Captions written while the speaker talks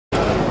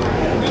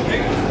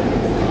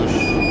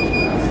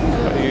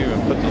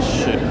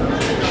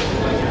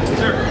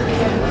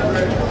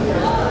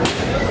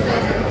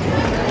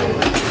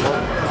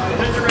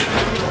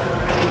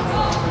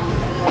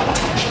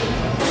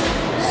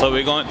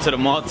to the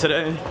mall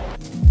today.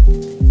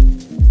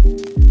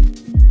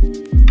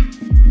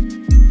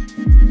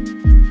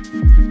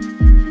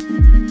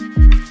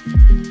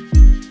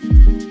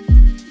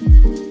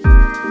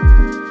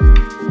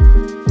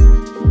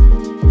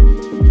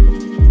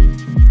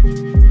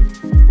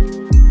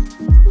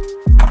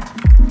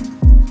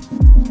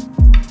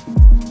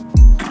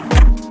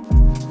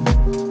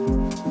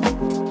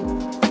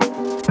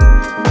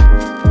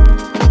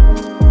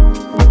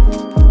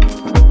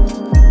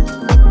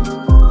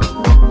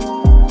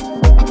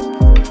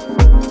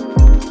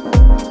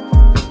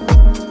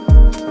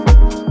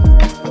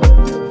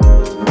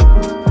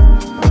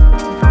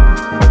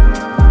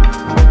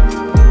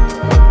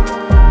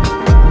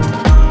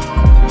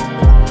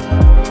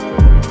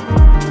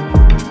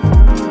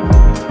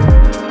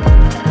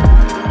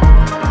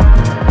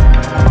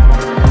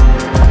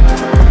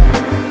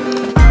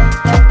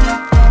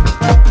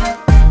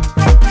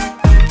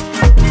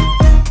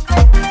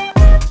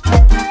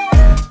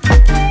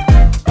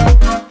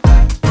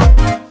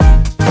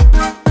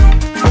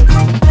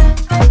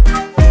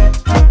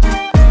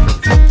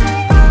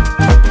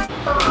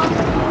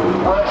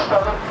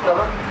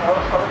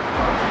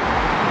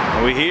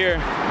 We here,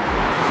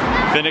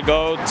 finna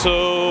go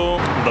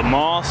to the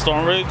mall,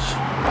 Stonebridge.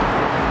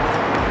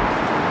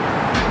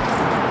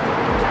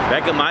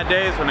 Back in my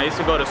days when I used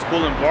to go to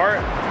school in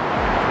Bart,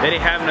 they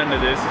didn't have none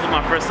of this. This is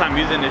my first time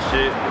using this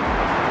shit.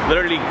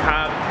 Literally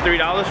copped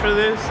 $3 for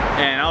this,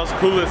 and I was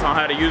clueless on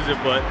how to use it,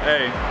 but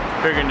hey,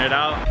 figuring it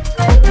out.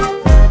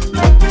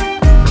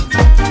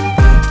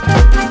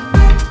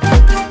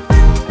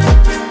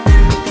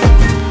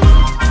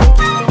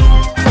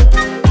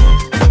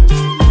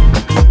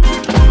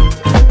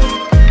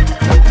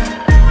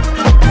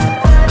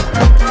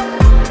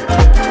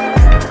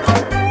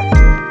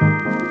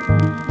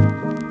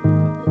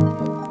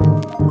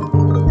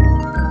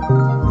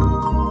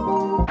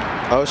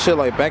 Oh shit,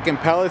 like back in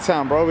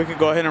Palatown, bro, we could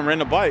go ahead and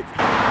rent a bike.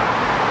 So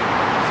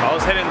I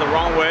was heading the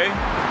wrong way.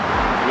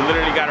 We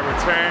literally got to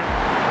return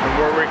from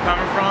where we're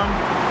coming from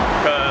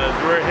because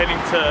we're heading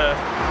to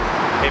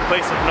a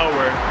place of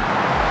nowhere.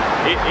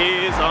 It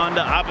is on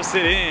the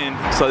opposite end.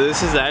 So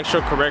this is the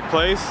actual correct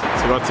place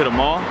to go to the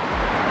mall.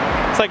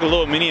 It's like a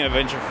little mini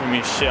adventure for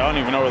me. Shit, I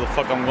don't even know where the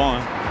fuck I'm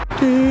going.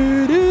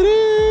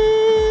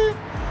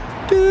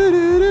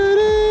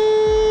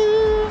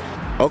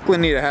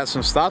 Oakland need to have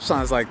some stop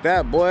signs like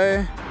that,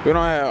 boy. We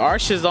don't have, our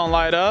shits don't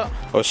light up.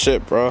 Oh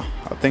shit, bro.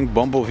 I think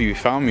Bumblebee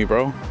found me,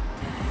 bro.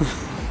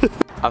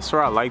 I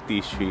swear I like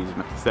these trees,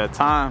 man. It's that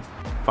time.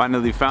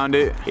 Finally found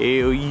it.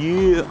 Hell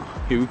yeah.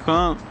 Here we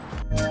come.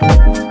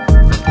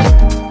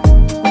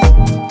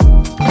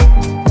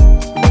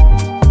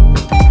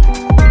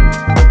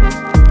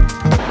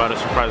 About to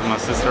surprise my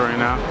sister right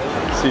now.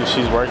 See if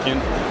she's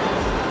working.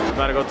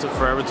 About to go to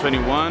Forever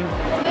 21.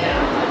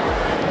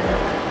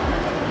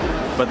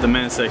 But the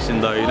men's section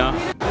though, you know?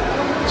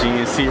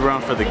 GNC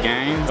run for the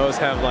gang. They always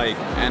have like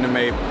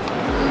anime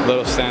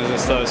little stands and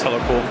stuff. It's hella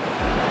cool.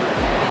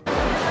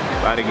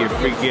 About to get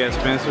freaky ass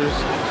Spencer's.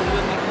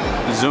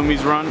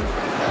 Zoomies run.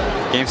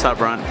 GameStop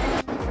run.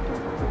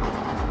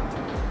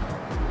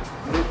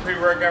 New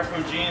pre-workout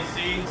from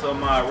GNC so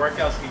my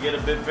workouts can get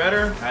a bit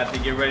better. I have to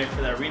get ready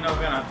for that Reno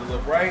event. I have to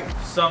look right.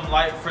 Some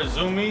light for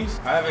Zoomies.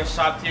 I haven't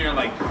shopped here in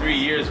like 3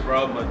 years,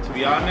 bro. But to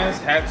be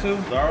honest, had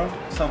to. Zara.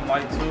 Some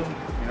light too,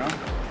 you know?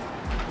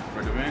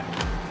 For the man.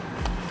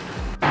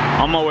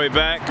 On my way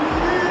back.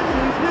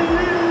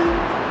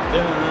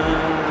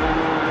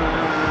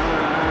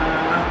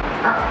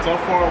 So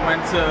far I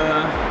went to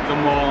the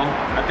mall.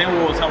 I think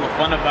what was hella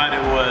fun about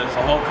it was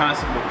the whole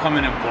concept of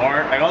coming in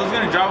Bart. Like I was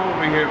gonna drive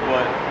over here,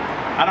 but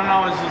I don't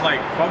know, it's just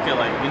like, fuck it,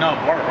 like, you know,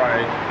 Bart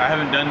ride. I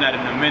haven't done that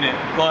in a minute.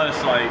 Plus,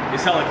 like,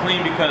 it's hella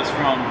clean because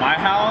from my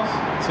house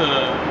to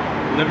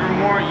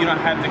Livermore, you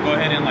don't have to go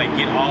ahead and like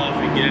get off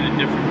and get in a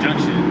different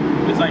junction.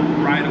 It's like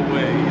right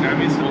away, you know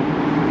what I mean? So,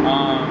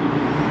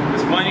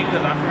 it's funny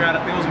because I forgot,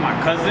 I think it was my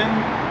cousin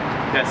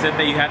that said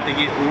that you have to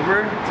get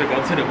Uber to go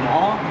to the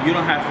mall. You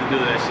don't have to do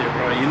that shit,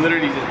 bro. You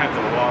literally just have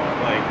to walk.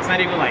 Like, it's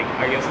not even like,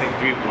 I guess like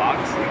 3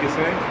 blocks, you could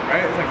say,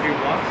 right? It's like 3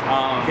 blocks.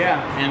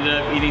 Yeah, ended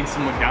up eating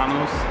some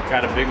McDonald's,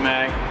 got a Big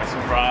Mac, got some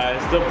fries.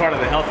 Still part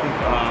of the healthy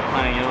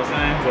plan, you know what I'm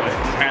saying? But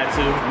just had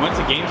to. Went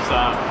to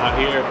GameStop out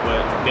here,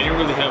 but they didn't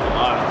really have a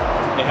lot.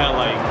 They had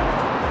like,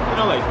 you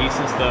know, like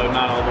decent stuff,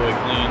 not all the way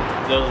clean.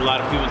 There was a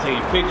lot of people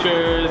taking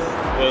pictures.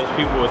 There was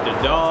people with their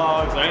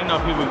dogs. I didn't know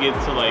people get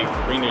to like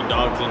bring their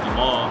dogs in the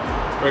mall.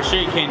 For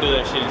sure you can't do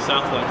that shit in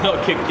Southland. They'll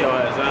kick your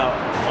ass out.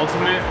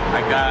 Ultimate,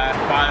 I got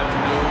 5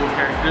 new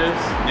characters.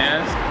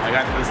 Yes, I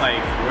got this like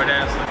weird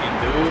ass looking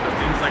dude. I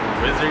think it's like a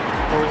wizard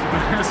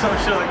horseman or some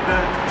shit like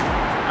that.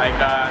 I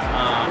got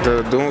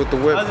the dude with the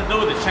whip. Oh, the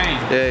dude with the chain.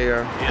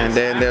 Yeah. And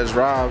then there's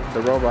Rob,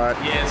 the robot.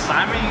 Yeah,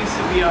 Simon used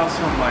to be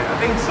also like, I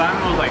think Simon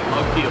was like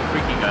low-key a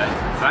freaky guy.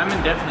 Simon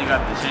definitely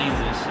got the chains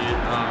and shit.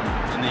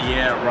 And then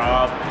yeah,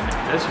 Rob.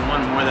 And there's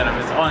one more that I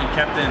missed. Oh, and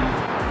Captain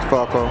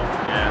Falco.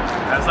 Yeah,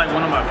 that's like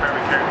one of my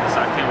favorite characters,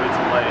 so I can't wait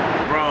to play.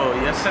 Bro,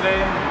 yesterday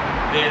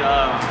did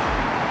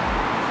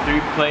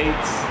 3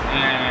 plates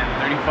and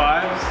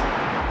 35s.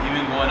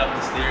 even going up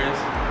the stairs,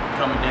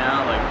 coming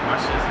down, like my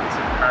shit's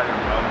hurting,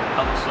 bro.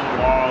 Hella sore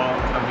wall,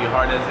 gonna be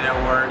hard as at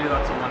work. You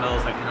got to one of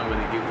those, like, you know, where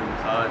they give you a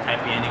massage.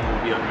 Happy ending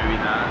will be up, maybe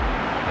not.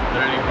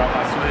 Literally brought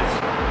my Switch.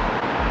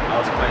 I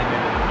was playing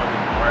it in the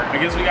fucking Bart. I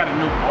guess we got a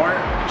new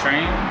Bart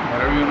train,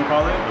 whatever you wanna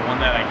call it. The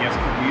one that I guess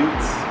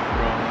commutes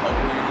from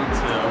Oakland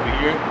to over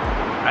here.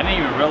 I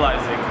didn't even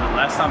realize it because the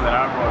last time that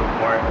I rode a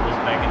Bart was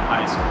back in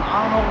high school.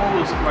 I don't know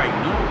what was like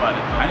new about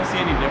it though. I didn't see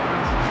any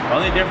difference. The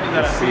only difference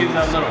that I see is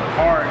that little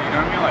car, you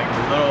know what I mean? Like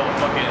the little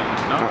fucking,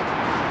 no?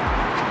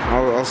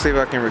 I'll see if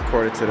I can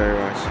record it today,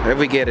 watch. If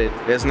we get it.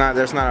 There's not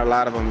a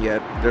lot of them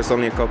yet. There's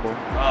only a couple.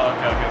 Oh,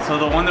 okay. So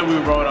the one that we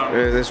rode on.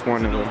 There's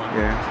one of them,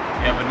 yeah.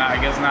 Yeah, but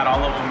I guess not all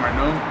of them are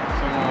new.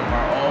 Some of them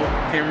are old.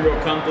 Came real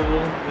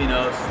comfortable. You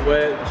know,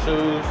 sweat,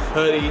 shoes,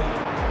 hoodie,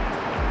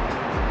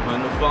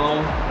 on the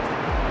phone.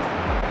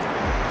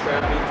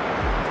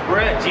 We're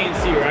at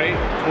GNC, right?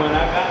 When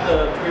I got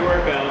the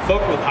pre-workout,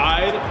 fuck with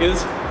Hyde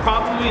is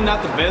probably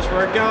not the best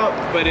workout,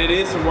 but it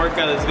is a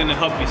workout that's gonna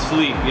help you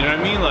sleep. You know what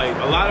I mean? Like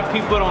a lot of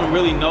people don't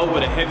really know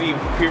what a heavy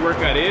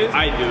pre-workout is.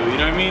 I do, you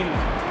know what I mean?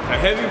 A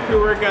heavy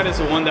pre-workout is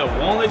the one that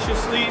won't let you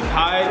sleep.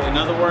 Hyde, in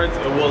other words,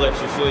 it will let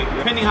you sleep,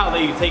 depending how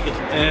late you take it.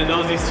 And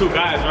those these two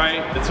guys,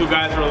 right? The two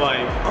guys were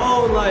like,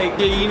 oh, like,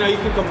 yeah, you know,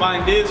 you can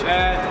combine this,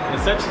 that,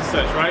 and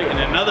such, right? And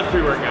another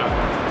pre-workout.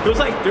 It was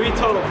like 3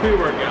 total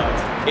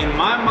pre-workouts. In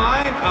my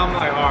mind, I'm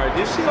like, all right,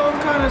 this shit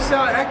don't kind of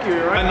sound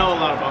accurate, right? I know a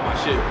lot about my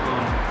shit.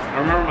 I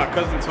remember my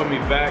cousin told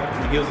me back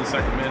when he was in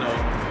Sacramento,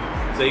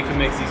 so you can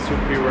mix these 2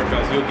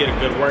 pre-workouts, you'll get a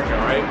good workout,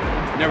 right?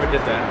 Never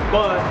did that.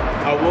 But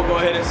I will go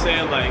ahead and say,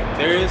 like,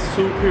 there is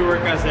 2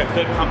 pre-workouts that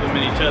could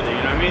complement each other, you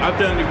know what I mean? I've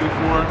done it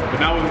before, but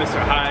not with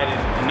Mr. Hyde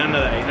and none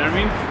of that, you know what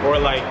I mean?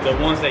 Or like the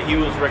ones that he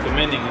was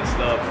recommending and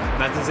stuff.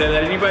 Not to say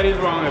that anybody's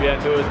wrong, if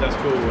y'all do it, that's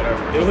cool, whatever.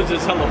 It was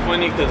just hella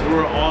funny because we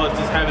were all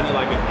just having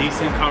like a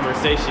decent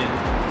conversation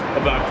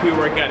about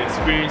pre-workout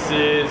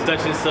experiences, such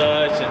and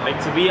such, and like,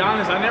 to be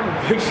honest, I never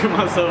pictured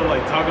myself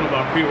like talking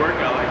about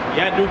pre-workout. Like,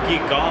 yeah, I do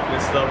geek off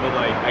and stuff with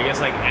like, I guess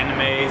like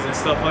animes and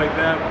stuff like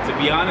that. To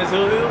be honest,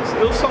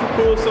 it was something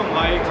cool, something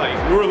like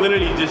we were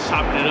literally just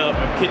chopping it up.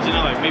 I'm kidding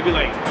out, like maybe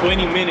like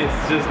 20 minutes,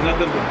 just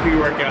nothing but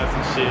pre-workouts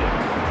and shit.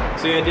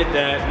 So yeah, I did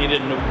that, needed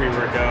a new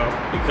pre-workout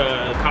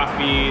because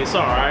coffee, it's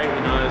all right,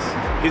 you know, it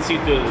gets you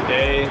through the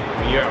day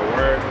when you're at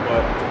work,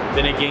 but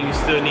then again, you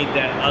still need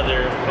that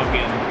other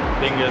fucking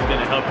thing that's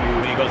gonna help you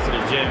when you go to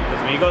the gym.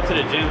 Because when you go to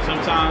the gym,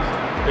 sometimes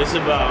it's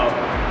about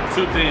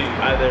 2 things.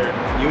 Either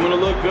you wanna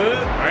look good,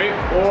 right?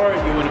 Or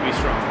you wanna be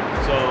strong.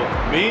 So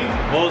me,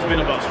 I've always been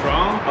about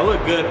strong. I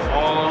look good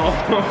all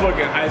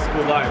fucking high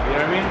school life, you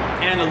know what I mean?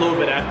 And a little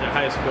bit after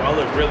high school, I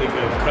look really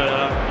good, cut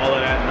up, all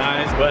of that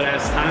nice. But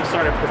as time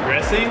started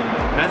progressing,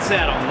 not to say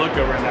I don't look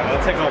good right now,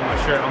 I'll take off my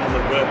shirt, I'm gonna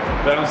look good.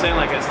 But I'm saying,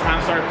 like, as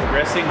time started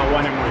progressing, I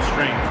wanted more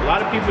strength. A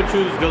lot of people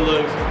choose good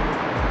looks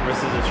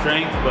versus the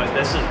strength, but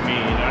that's just me,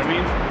 you know what I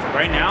mean?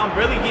 Right now, I'm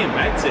really getting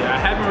back to it. I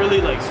haven't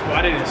really like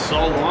squatted in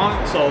so long,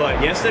 so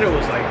like yesterday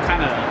was like kind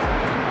of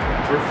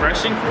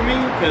refreshing for me,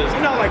 because,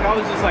 you know, like I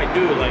was just like,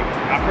 dude, like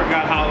I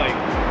forgot how like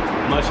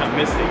much I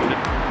missed it, you know?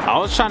 I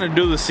was trying to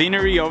do the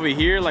scenery over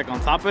here, like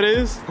on top of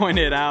this.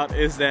 Pointed out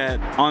is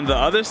that on the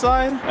other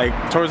side,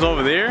 like towards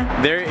over there,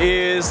 there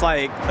is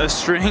like a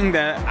string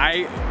that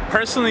I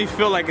personally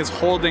feel like is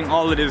holding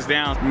all of this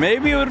down.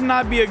 Maybe it would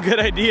not be a good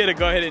idea to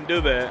go ahead and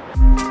do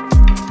that.